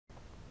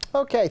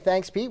Okay,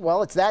 thanks, Pete.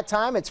 Well, it's that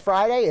time. It's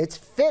Friday. It's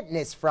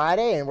Fitness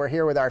Friday, and we're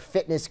here with our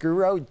fitness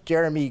guru,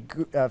 Jeremy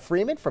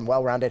Freeman from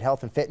Well-Rounded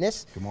Health and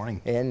Fitness. Good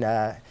morning. In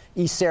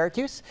East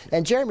Syracuse.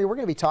 And Jeremy, we're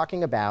going to be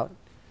talking about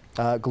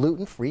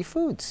gluten-free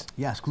foods.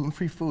 Yes,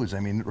 gluten-free foods.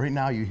 I mean, right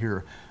now you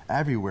hear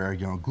everywhere,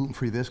 you know,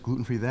 gluten-free this,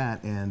 gluten-free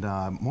that, and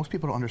most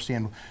people don't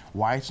understand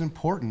why it's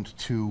important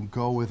to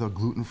go with a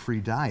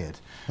gluten-free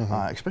diet,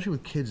 especially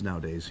with kids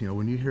nowadays. You know,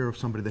 when you hear of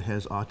somebody that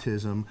has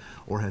autism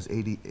or has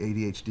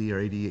ADHD or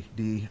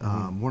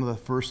ADD, one of the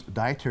first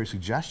dietary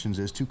suggestions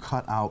is to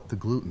cut out the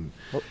gluten.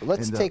 Well,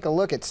 let's take a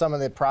look at some of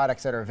the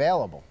products that are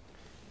available.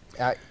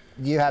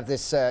 You have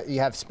this, you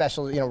have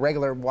special, you know,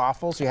 regular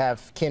waffles, you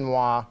have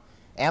quinoa,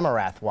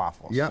 Amaranth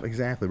waffles. Yeah,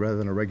 exactly. Rather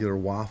than a regular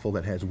waffle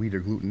that has wheat or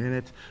gluten in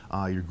it,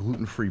 your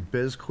gluten-free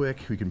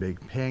Bisquick. We can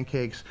bake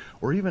pancakes,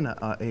 or even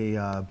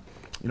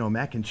you know,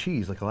 mac and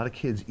cheese. Like a lot of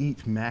kids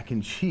eat mac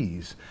and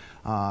cheese,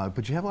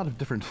 but you have a lot of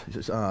different,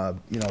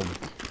 you know,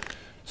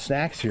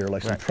 snacks here,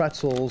 like some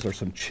pretzels or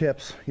some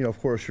chips. You know,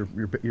 of course,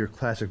 your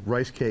classic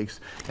rice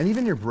cakes, and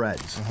even your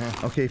breads.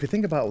 Okay, if you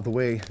think about the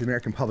way the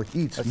American public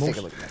eats,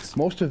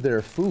 most of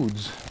their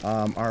foods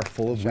are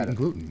full of wheat and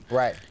gluten.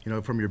 Right. You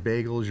know, from your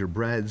bagels, your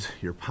breads,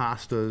 your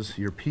pastas,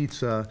 your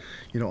pizza.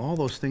 You know, all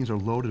those things are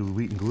loaded with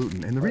wheat and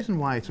gluten. And the reason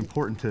why it's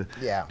important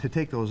to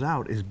take those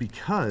out is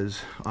because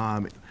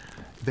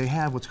they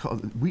have what's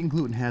called, wheat and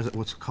gluten has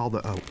what's called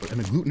an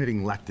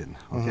agglutinating lectin,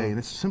 okay? And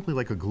it's simply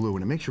like a glue,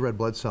 and it makes your red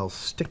blood cells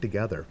stick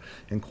together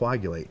and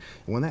coagulate.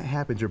 And when that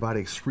happens, your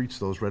body excretes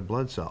those red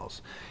blood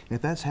cells. And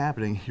if that's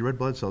happening, your red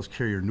blood cells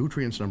carry your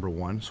nutrients, number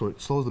one, so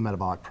it slows the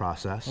metabolic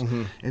process.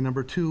 And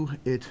number two,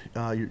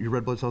 your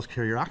red blood cells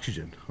carry your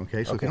oxygen,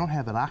 okay? So if you don't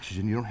have that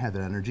oxygen, you don't have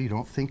that energy, you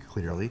don't think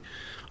clearly.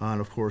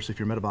 And of course, if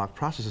your metabolic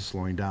process is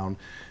slowing down,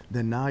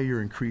 then now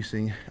you're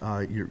increasing,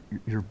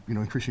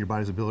 increasing your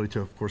body's ability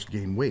to, of course,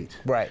 gain weight.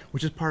 Right.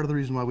 Which is part of the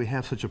reason why we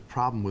have such a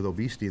problem with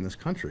obesity in this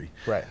country.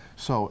 Right.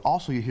 So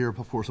also you hear,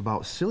 of course,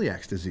 about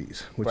celiac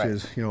disease, which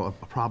is, you know, a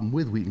problem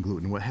with wheat and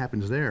gluten. What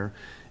happens there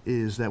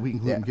is that wheat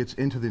and gluten gets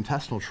into the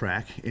intestinal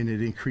tract, and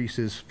it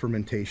increases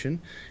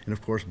fermentation, and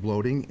of course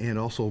bloating, and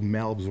also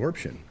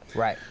malabsorption.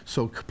 Right.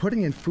 So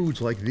putting in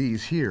foods like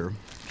these here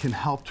can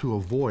help to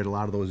avoid a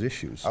lot of those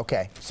issues.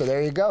 Okay, so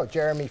there you go.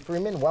 Jeremy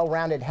Freeman,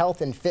 Well-Rounded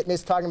Health and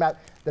Fitness, talking about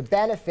the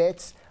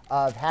benefits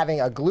of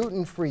having a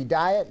gluten-free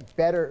diet,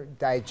 better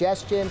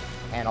digestion,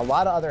 and a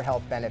lot of other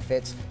health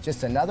benefits.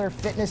 Just another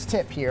fitness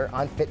tip here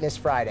on Fitness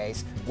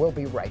Fridays. We'll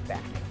be right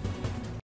back.